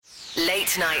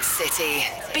Late Night City,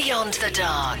 Beyond the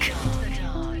Dark.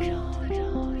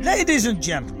 Ladies and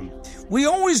gentlemen, we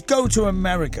always go to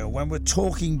America when we're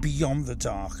talking Beyond the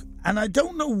Dark. And I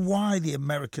don't know why the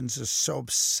Americans are so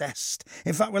obsessed.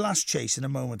 In fact, we'll ask Chase in a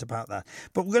moment about that.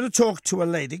 But we're going to talk to a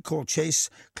lady called Chase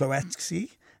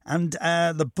Kloetsky. And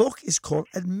the book is called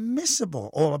Admissible,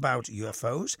 all about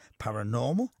UFOs,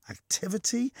 paranormal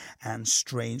activity, and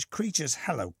strange creatures.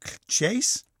 Hello,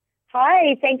 Chase.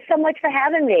 Hi, thanks so much for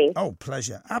having me. Oh,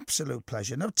 pleasure. Absolute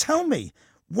pleasure. Now, tell me,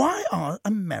 why are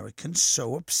Americans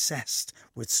so obsessed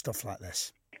with stuff like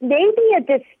this? Maybe a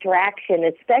distraction,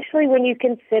 especially when you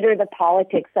consider the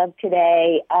politics of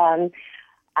today.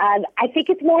 I think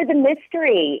it's more the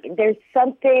mystery. There's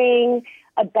something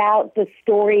about the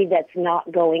story that's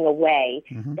not going away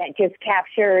that just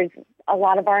captures a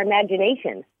lot of our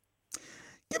imagination.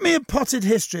 Give me a potted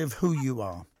history of who you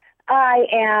are. I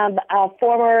am a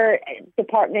former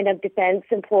Department of Defense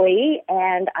employee,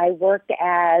 and I worked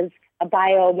as a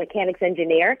biomechanics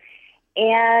engineer.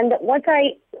 And once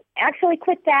I actually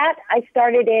quit that, I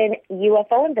started in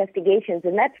UFO investigations,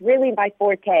 and that's really my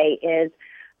forte, is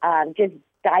just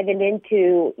diving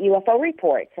into UFO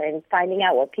reports and finding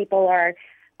out what people are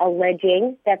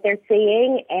alleging that they're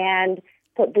seeing and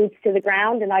put boots to the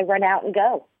ground, and I run out and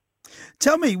go.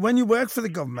 Tell me, when you work for the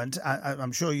government,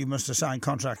 I'm sure you must have signed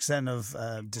contracts then of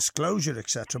disclosure,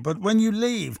 etc. But when you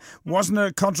leave, wasn't there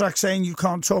a contract saying you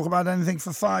can't talk about anything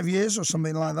for 5 years or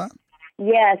something like that?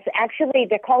 Yes, actually,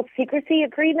 they're called secrecy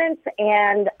agreements,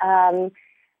 and I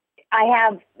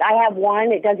have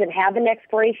one. It doesn't have an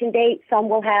expiration date. Some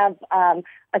will have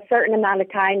a certain amount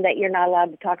of time that you're not allowed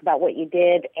to talk about what you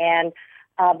did, and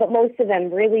but most of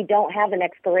them really don't have an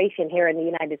expiration here in the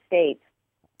United States.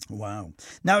 Wow.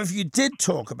 Now, if you did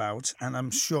talk about, and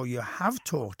I'm sure you have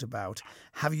talked about,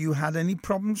 have you had any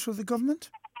problems with the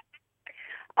government?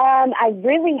 I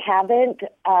really haven't.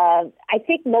 I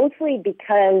think mostly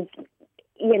because,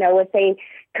 if they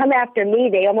come after me,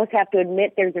 they almost have to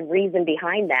admit there's a reason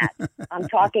behind that. I'm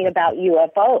talking about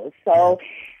UFOs. So,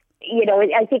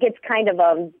 I think it's kind of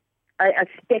a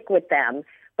stick with them.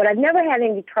 But I've never had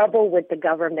any trouble with the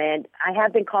government. I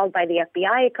have been called by the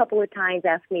FBI a couple of times,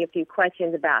 asking me a few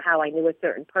questions about how I knew a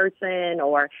certain person,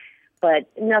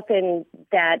 but nothing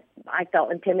that I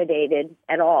felt intimidated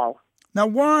at all. Now,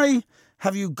 why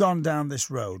have you gone down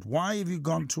this road? Why have you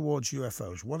gone towards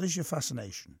UFOs? What is your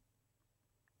fascination?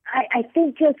 I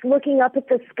think just looking up at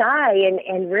the sky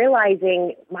and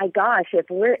realizing, my gosh, if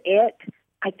we're it,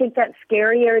 I think that's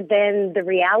scarier than the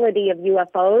reality of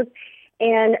UFOs.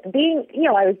 And being,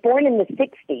 I was born in the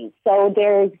 60s, so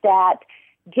there's that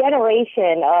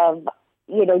generation of,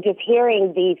 just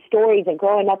hearing these stories and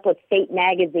growing up with Fate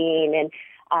magazine and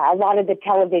a lot of the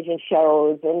television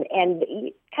shows and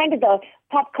kind of the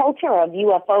pop culture of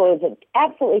UFOs. It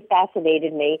absolutely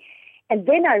fascinated me. And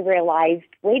then I realized,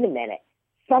 wait a minute,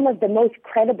 some of the most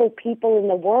credible people in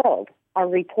the world are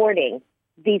reporting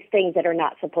these things that are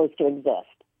not supposed to exist.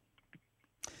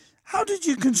 How did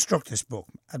you construct this book,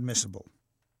 Admissible?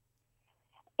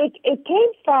 It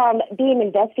came from being an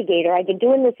investigator. I've been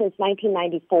doing this since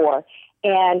 1994,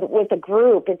 and with a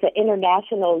group, it's an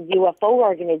international UFO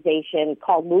organization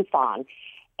called MUFON,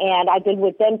 and I've been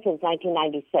with them since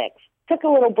 1996. Took a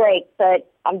little break, but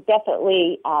I'm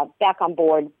definitely back on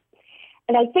board.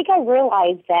 And I think I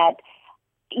realized that,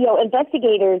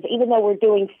 investigators, even though we're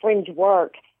doing fringe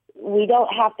work, we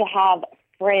don't have to have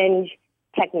fringe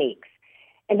techniques.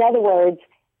 In other words,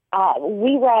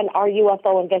 we run our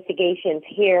UFO investigations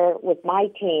here with my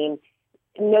team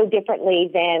no differently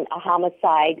than a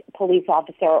homicide police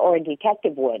officer or a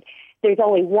detective would. There's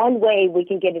only one way we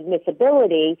can get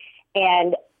admissibility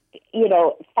and,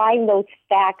 find those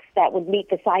facts that would meet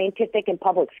the scientific and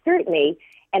public scrutiny,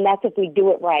 and that's if we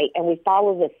do it right and we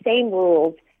follow the same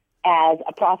rules as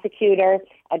a prosecutor,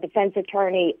 a defense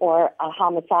attorney, or a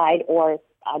homicide, or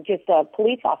just a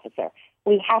police officer.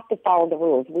 We have to follow the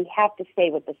rules. We have to stay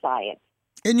with the science.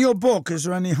 In your book, is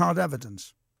there any hard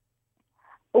evidence?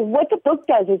 What the book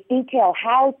does is detail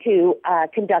how to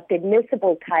conduct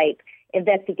admissible type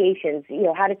investigations,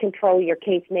 how to control your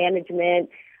case management,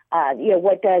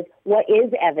 what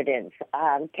is evidence?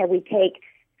 Can we take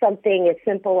something as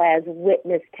simple as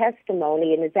witness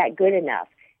testimony, and is that good enough?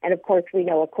 And of course, we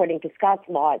know according to Scott's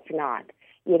law, it's not.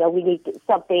 We need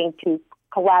something to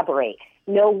collaborate.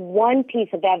 No one piece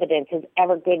of evidence is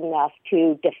ever good enough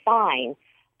to define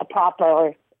a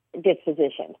proper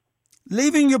disposition.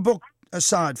 Leaving your book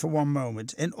aside for one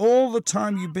moment, in all the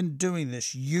time you've been doing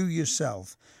this, you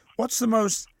yourself, what's the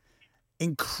most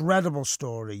incredible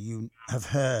story you have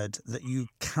heard that you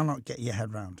cannot get your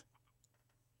head around?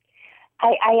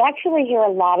 I actually hear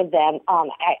a lot of them.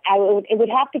 It would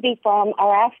have to be from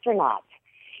our astronauts.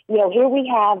 Here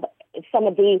we have some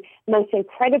of the most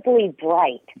incredibly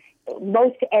bright,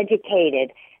 most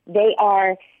educated. They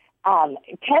are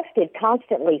tested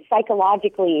constantly,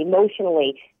 psychologically,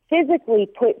 emotionally, physically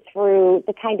put through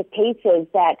the kind of paces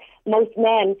that most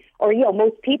men or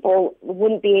most people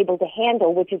wouldn't be able to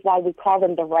handle, which is why we call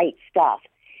them the right stuff.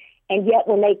 And yet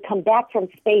when they come back from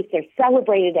space, they're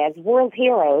celebrated as world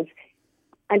heroes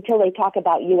until they talk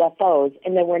about UFOs,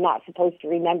 and then we're not supposed to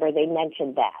remember they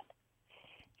mentioned that.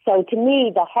 So to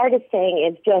me, the hardest thing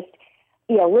is just,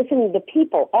 listening to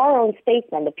people, our own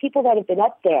spacemen, the people that have been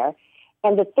up there,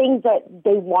 and the things that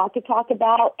they want to talk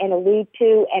about and allude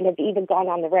to and have even gone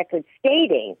on the record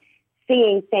stating,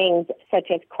 seeing things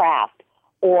such as craft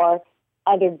or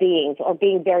other beings or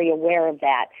being very aware of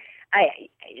that.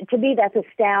 To me, that's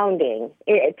astounding.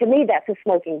 To me, that's a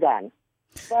smoking gun.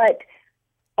 But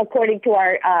according to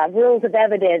our rules of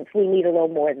evidence, we need a little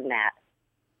more than that.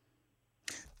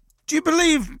 Do you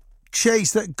believe,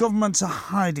 Chase, that governments are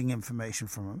hiding information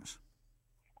from us?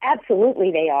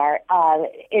 Absolutely they are.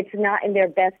 It's not in their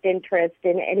best interest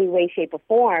in any way, shape, or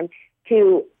form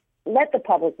to let the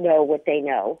public know what they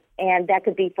know. And that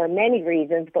could be for many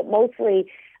reasons, but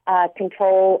mostly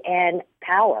control and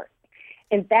power.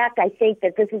 In fact, I think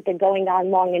that this has been going on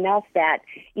long enough that,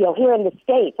 here in the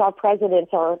States, our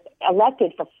presidents are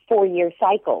elected for 4-year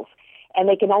cycles, and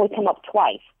they can only come up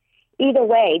twice. Either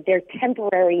way, they're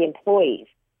temporary employees.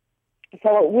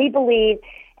 So we believe,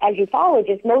 as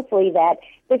ufologists, mostly that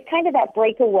there's kind of that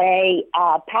breakaway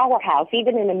powerhouse,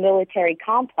 even in a military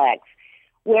complex,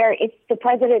 where if the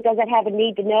president doesn't have a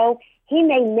need to know, he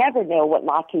may never know what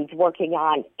Lockheed's working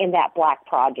on in that black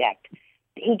project.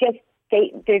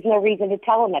 There's no reason to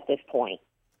tell him at this point.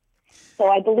 So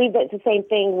I believe that the same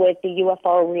thing with the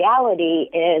UFO reality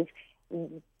is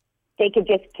they could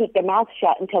just keep their mouth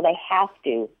shut until they have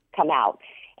to come out.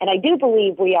 And I do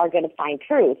believe we are going to find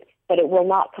truth, but it will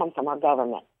not come from our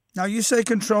government. Now, you say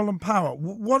control and power.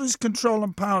 What is control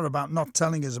and power about not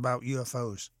telling us about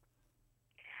UFOs?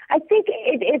 I think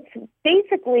it's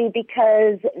basically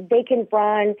because they can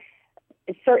run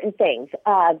certain things,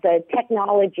 the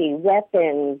technology,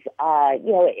 weapons,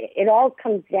 it all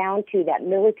comes down to that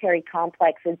military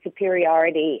complex and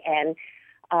superiority. And,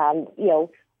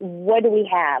 what do we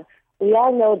have? We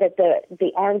all know that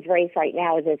the arms race right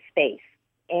now is in space,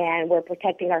 and we're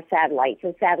protecting our satellites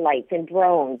and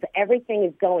drones. Everything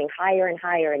is going higher and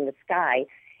higher in the sky.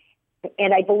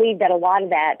 And I believe that a lot of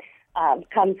that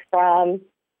comes from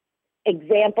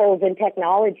examples in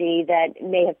technology that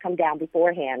may have come down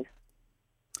beforehand.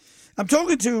 I'm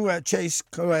talking to Chase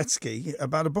Koretsky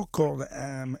about a book called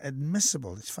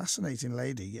Admissible. It's a fascinating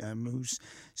lady who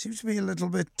seems to be a little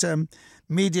bit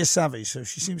media savvy, so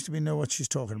she seems to know what she's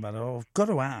talking about. I've got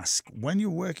to ask, when you're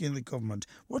working in the government,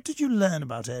 what did you learn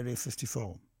about Area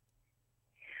 54?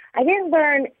 I didn't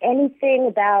learn anything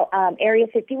about Area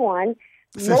 51.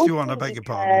 51, I beg your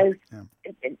pardon.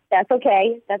 Yeah. That's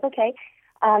okay.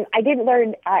 I didn't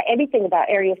learn anything about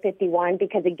Area 51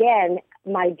 because, again,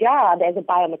 my job as a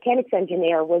biomechanics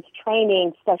engineer was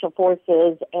training special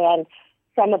forces and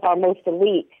some of our most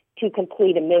elite to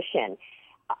complete a mission.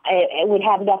 It would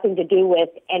have nothing to do with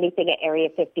anything at Area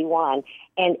 51.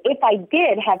 And if I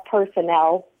did have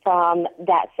personnel from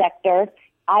that sector,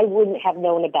 I wouldn't have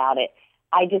known about it.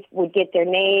 I just would get their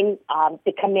name,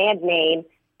 the command name,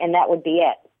 and that would be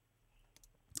it.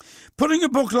 Putting a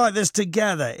book like this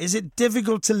together, is it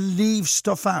difficult to leave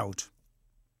stuff out?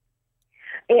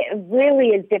 It really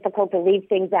is difficult to leave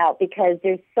things out because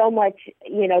there's so much,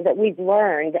 that we've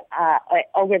learned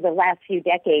over the last few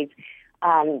decades.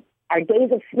 Our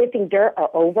days of sniffing dirt are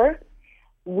over.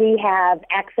 We have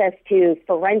access to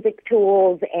forensic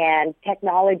tools and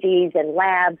technologies and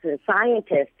labs and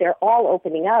scientists. They're all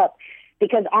opening up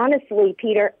because, honestly,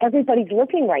 Peter, everybody's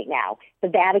looking right now. The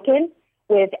Vatican,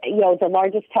 with the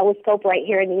largest telescope right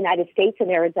here in the United States in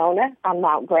Arizona on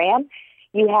Mount Graham.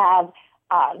 You have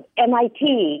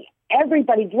MIT.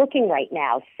 Everybody's looking right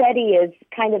now. SETI is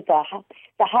kind of the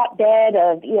hotbed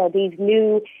of these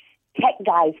new tech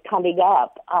guys coming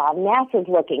up. NASA's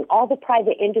looking. All the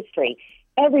private industry.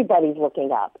 Everybody's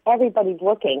looking up. Everybody's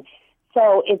looking.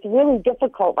 So it's really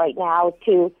difficult right now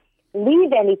to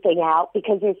leave anything out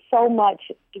because there's so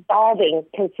much evolving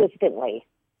consistently.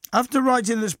 After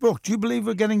writing this book, do you believe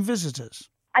we're getting visitors?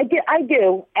 I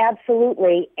do,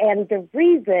 absolutely. And the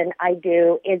reason I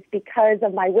do is because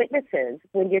of my witnesses.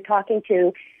 When you're talking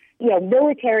to,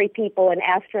 military people and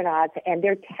astronauts, and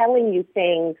they're telling you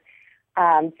things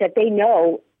that they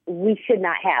know we should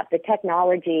not have. The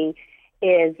technology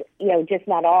is, just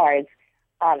not ours.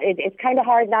 It's kind of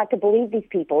hard not to believe these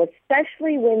people,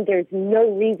 especially when there's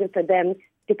no reason for them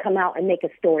to come out and make a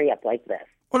story up like this.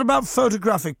 What about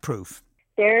photographic proof?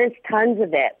 There's tons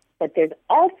of it, but there's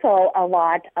also a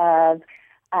lot of,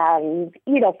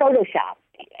 Photoshop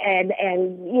and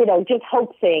just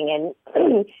hoaxing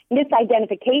and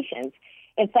misidentifications.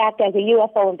 In fact, as a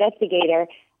UFO investigator,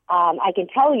 I can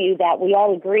tell you that we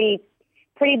all agree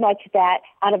pretty much that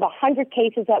out of 100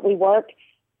 cases that we work,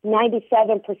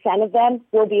 97% of them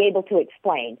we'll be able to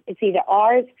explain. It's either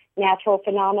ours, natural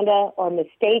phenomena, or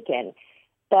mistaken,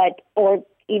 or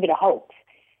even a hoax.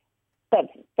 But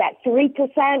that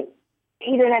 3%,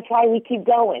 Peter, that's why we keep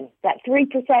going. That 3%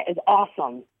 is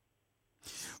awesome.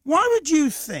 Why would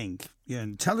you think, you're an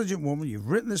intelligent woman, you've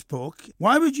written this book,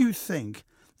 why would you think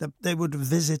that they would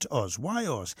visit us? Why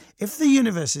us? If the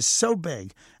universe is so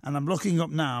big, and I'm looking up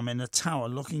now, I'm in a tower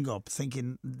looking up,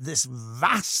 thinking this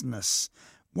vastness,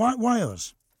 why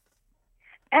us?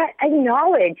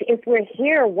 Acknowledge, if we're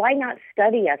here, why not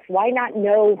study us? Why not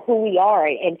know who we are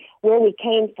and where we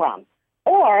came from?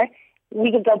 Or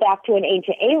we could go back to an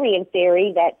ancient alien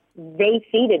theory that they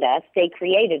seeded us, they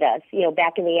created us,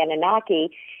 back in the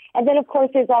Anunnaki. And then, of course,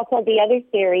 there's also the other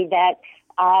theory that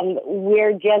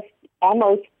we're just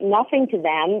almost nothing to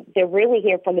them. They're really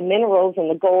here for the minerals and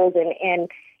the gold and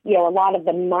a lot of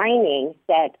the mining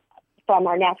that from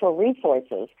our natural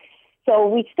resources. So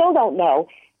we still don't know.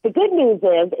 The good news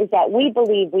is that we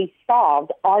believe we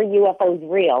solved are UFOs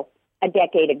real a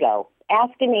decade ago.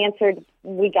 Asked and answered,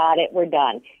 we got it, we're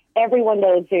done. Everyone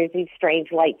knows there's these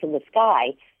strange lights in the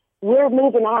sky. We're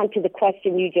moving on to the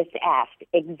question you just asked.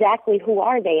 Exactly who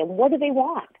are they and what do they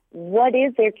want? What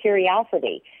is their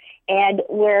curiosity? And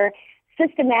we're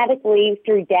systematically,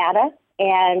 through data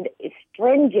and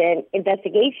stringent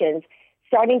investigations,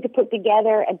 starting to put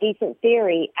together a decent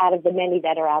theory out of the many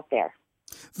that are out there.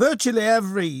 Virtually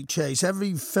every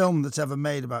film that's ever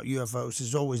made about UFOs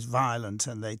is always violent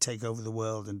and they take over the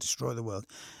world and destroy the world.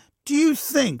 Do you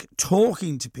think,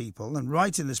 talking to people and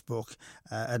writing this book,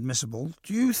 Admissible,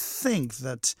 do you think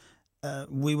that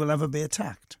we will ever be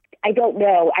attacked? I don't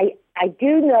know. I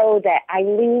do know that I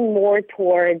lean more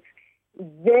towards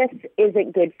this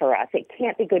isn't good for us. It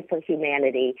can't be good for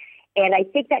humanity. And I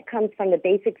think that comes from the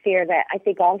basic fear that I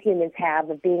think all humans have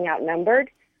of being outnumbered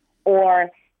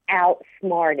or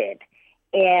outsmarted.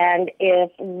 And if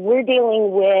we're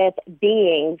dealing with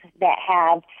beings that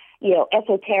have,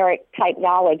 esoteric type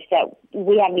knowledge that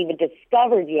we haven't even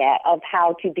discovered yet of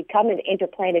how to become an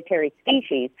interplanetary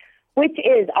species, which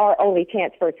is our only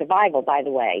chance for survival, by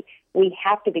the way. We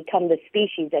have to become the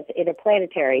species that's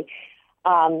interplanetary.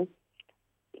 I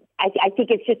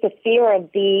think it's just a fear of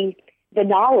the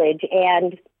knowledge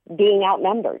and being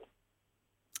outnumbered.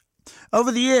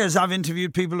 Over the years, I've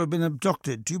interviewed people who have been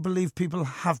abducted. Do you believe people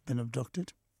have been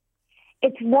abducted?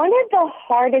 It's one of the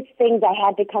hardest things I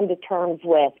had to come to terms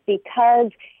with because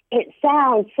it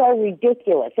sounds so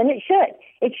ridiculous, and it should.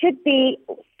 It should be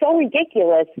so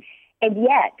ridiculous, and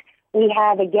yet we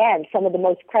have, again, some of the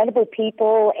most credible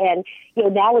people, and,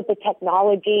 now with the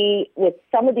technology, with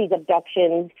some of these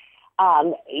abductions,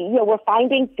 we're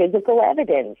finding physical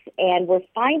evidence, and we're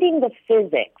finding the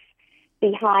physics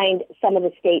behind some of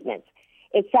the statements.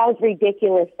 It sounds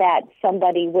ridiculous that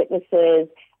somebody witnesses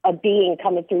a being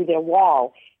coming through their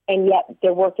wall, and yet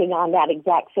they're working on that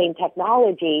exact same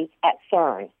technology at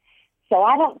CERN. So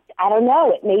I don't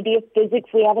know. It may be a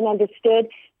physics we haven't understood,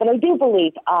 but I do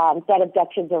believe that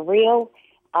abductions are real.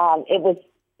 It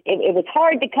was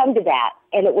hard to come to that,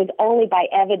 and it was only by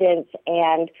evidence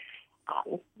and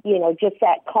just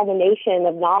that culmination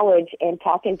of knowledge and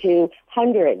talking to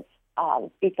hundreds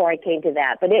before I came to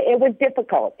that. But it was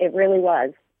difficult. It really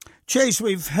was. Chase,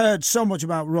 we've heard so much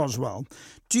about Roswell.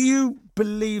 Do you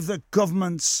believe that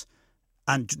governments,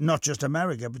 and not just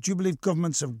America, but do you believe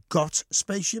governments have got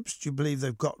spaceships? Do you believe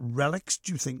they've got relics?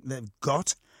 Do you think they've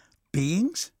got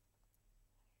beings?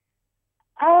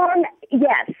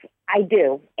 Yes, I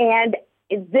do. And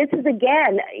this is,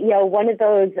 again, one of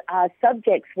those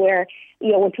subjects where,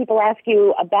 when people ask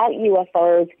you about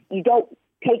UFOs, you don't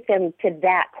take them to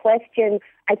that question,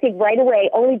 I think, right away,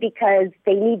 only because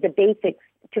they need the basics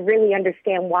to really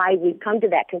understand why we've come to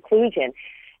that conclusion.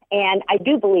 And I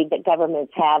do believe that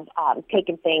governments have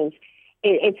taken things.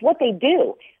 It's what they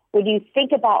do. When you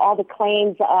think about all the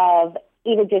claims of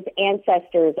even just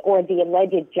ancestors or the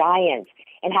alleged giants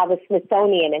and how the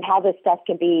Smithsonian and how this stuff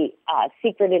can be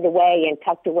secreted away and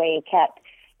tucked away and kept,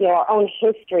 our own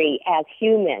history as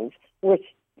humans, we're,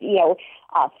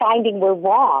 finding we're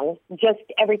wrong just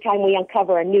every time we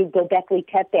uncover a new Göbekli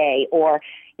Tepe or,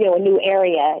 a new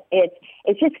area.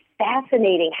 It's just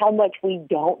fascinating how much we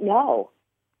don't know.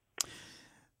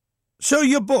 So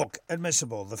your book,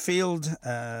 Admissible, the Field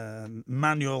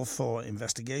Manual for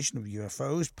Investigation of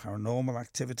UFOs, Paranormal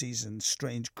Activities and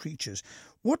Strange Creatures.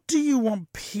 What do you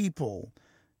want people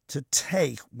to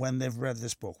take when they've read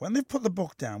this book? When they've put the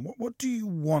book down, what do you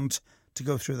want to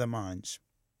go through their minds?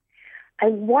 I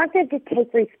wanted to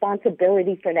take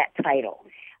responsibility for that title.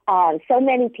 So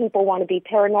many people want to be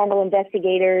paranormal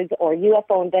investigators or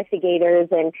UFO investigators,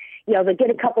 and they get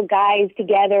a couple guys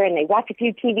together and they watch a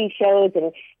few TV shows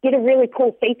and get a really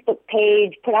cool Facebook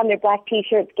page, put on their black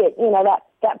T-shirts, get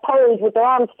that pose with their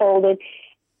arms folded,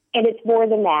 and it's more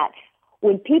than that.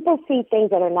 When people see things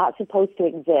that are not supposed to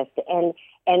exist and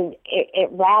it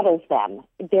rattles them,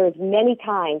 there's many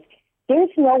times there's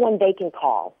no one they can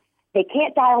call. They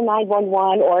can't dial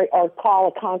 911 or call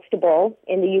a constable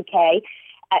in the UK.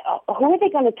 Who are they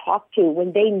going to talk to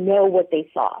when they know what they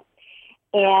saw?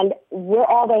 And we're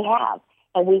all they have.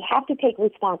 And we have to take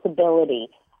responsibility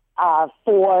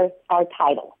for our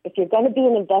title. If you're going to be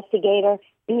an investigator,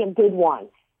 be a good one.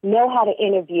 Know how to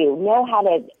interview. Know how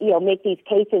to make these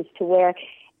cases to where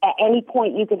at any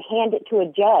point you can hand it to a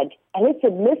judge, and it's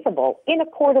admissible in a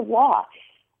court of law.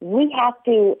 We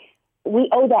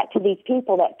owe that to these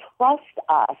people that trust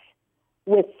us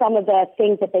with some of the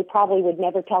things that they probably would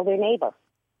never tell their neighbor.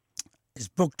 Is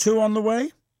book 2 on the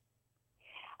way?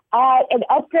 An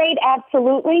upgrade,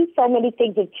 absolutely. So many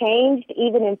things have changed,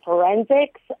 even in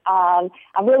forensics. I'm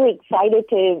really excited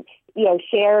to,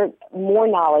 share more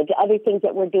knowledge, other things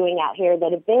that we're doing out here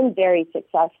that have been very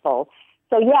successful.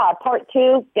 So, yeah, part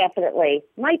 2, definitely.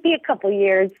 Might be a couple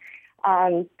years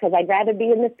because I'd rather be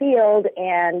in the field,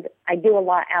 and I do a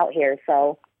lot out here,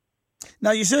 so...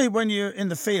 Now, you say when you're in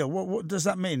the field, what does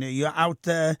that mean? Are you out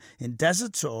there in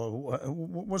deserts, or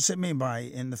what's it mean by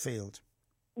in the field?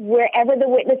 Wherever the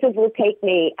witnesses will take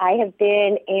me. I have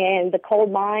been in the coal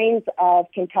mines of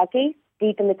Kentucky,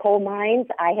 deep in the coal mines.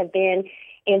 I have been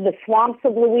in the swamps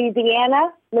of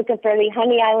Louisiana, looking for the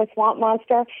Honey Island swamp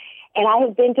monster. And I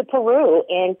have been to Peru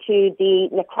and to the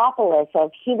necropolis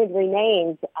of human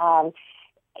remains,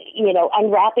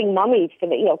 unwrapping mummies for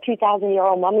the,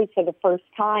 2,000-year-old mummies for the first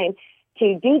time,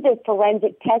 to do the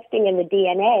forensic testing in the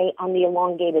DNA on the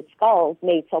elongated skulls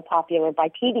made so popular by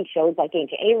TV shows like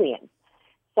Ancient Aliens.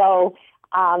 So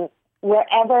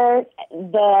wherever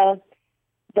the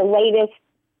latest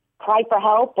cry for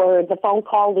help or the phone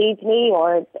call leads me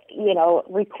or,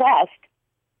 request,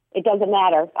 it doesn't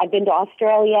matter. I've been to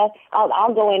Australia.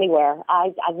 I'll go anywhere.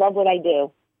 I love what I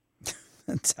do.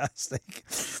 Fantastic.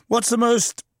 What's the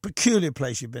most peculiar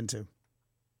place you've been to?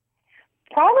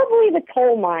 Probably the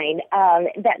coal mine.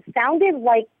 That sounded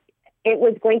like it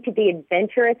was going to be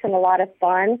adventurous and a lot of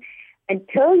fun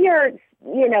until you're,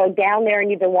 down there and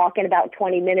you've been walking about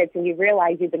 20 minutes and you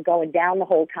realize you've been going down the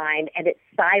whole time and it's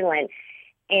silent.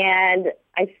 And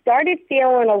I started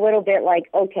feeling a little bit like,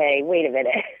 okay, wait a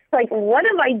minute. Like, what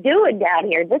am I doing down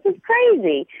here? This is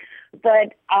crazy.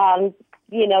 But,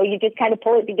 you just kind of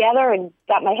pull it together and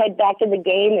got my head back in the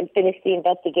game and finished the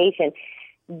investigation.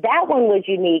 That one was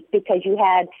unique because you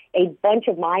had a bunch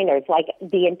of miners, like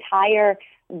the entire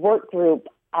work group.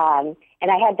 And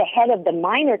I had the head of the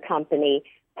miner company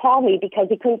call me because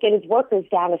he couldn't get his workers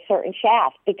down a certain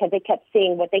shaft because they kept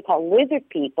seeing what they call lizard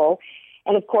people.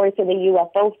 And, of course, in the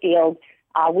UFO field,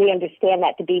 we understand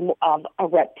that to be a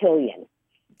reptilian.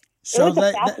 So it was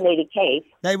a fascinating case.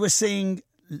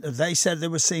 They said they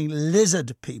were seeing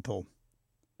lizard people.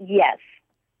 Yes.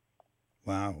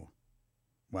 Wow.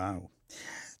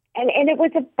 And it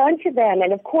was a bunch of them.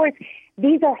 And, of course,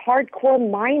 these are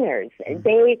hardcore miners.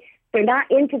 Mm-hmm. They're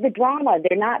not into the drama.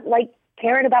 They're not,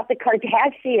 caring about the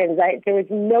Kardashians. There was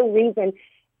no reason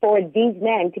for these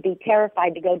men to be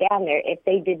terrified to go down there if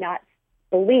they did not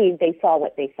believe they saw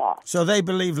what they saw. So they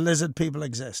believe lizard people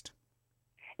exist?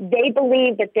 They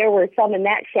believe that there were some in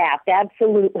that shaft,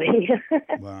 absolutely.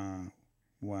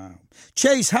 Wow.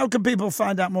 Chase, how can people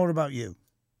find out more about you?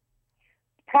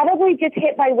 Probably just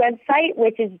hit my website,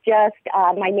 which is just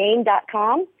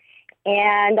myname.com.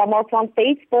 And I'm also on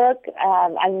Facebook.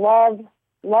 I love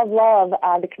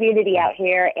the community out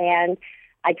here, and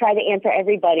I try to answer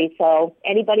everybody. So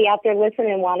anybody out there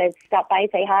listening and want to stop by and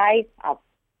say hi, I'll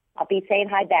be saying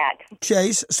hi back.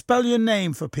 Chase, spell your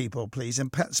name for people, please,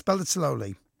 and spell it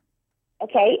slowly.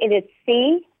 Okay, it is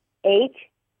Chase.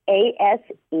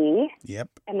 Yep.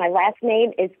 And my last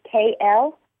name is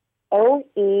Kloetz,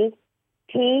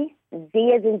 Z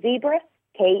as in zebra,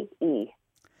 Ke.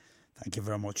 Thank you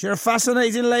very much. You're a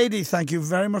fascinating lady. Thank you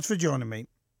very much for joining me.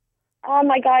 Oh,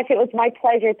 my gosh, it was my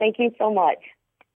pleasure. Thank you so much.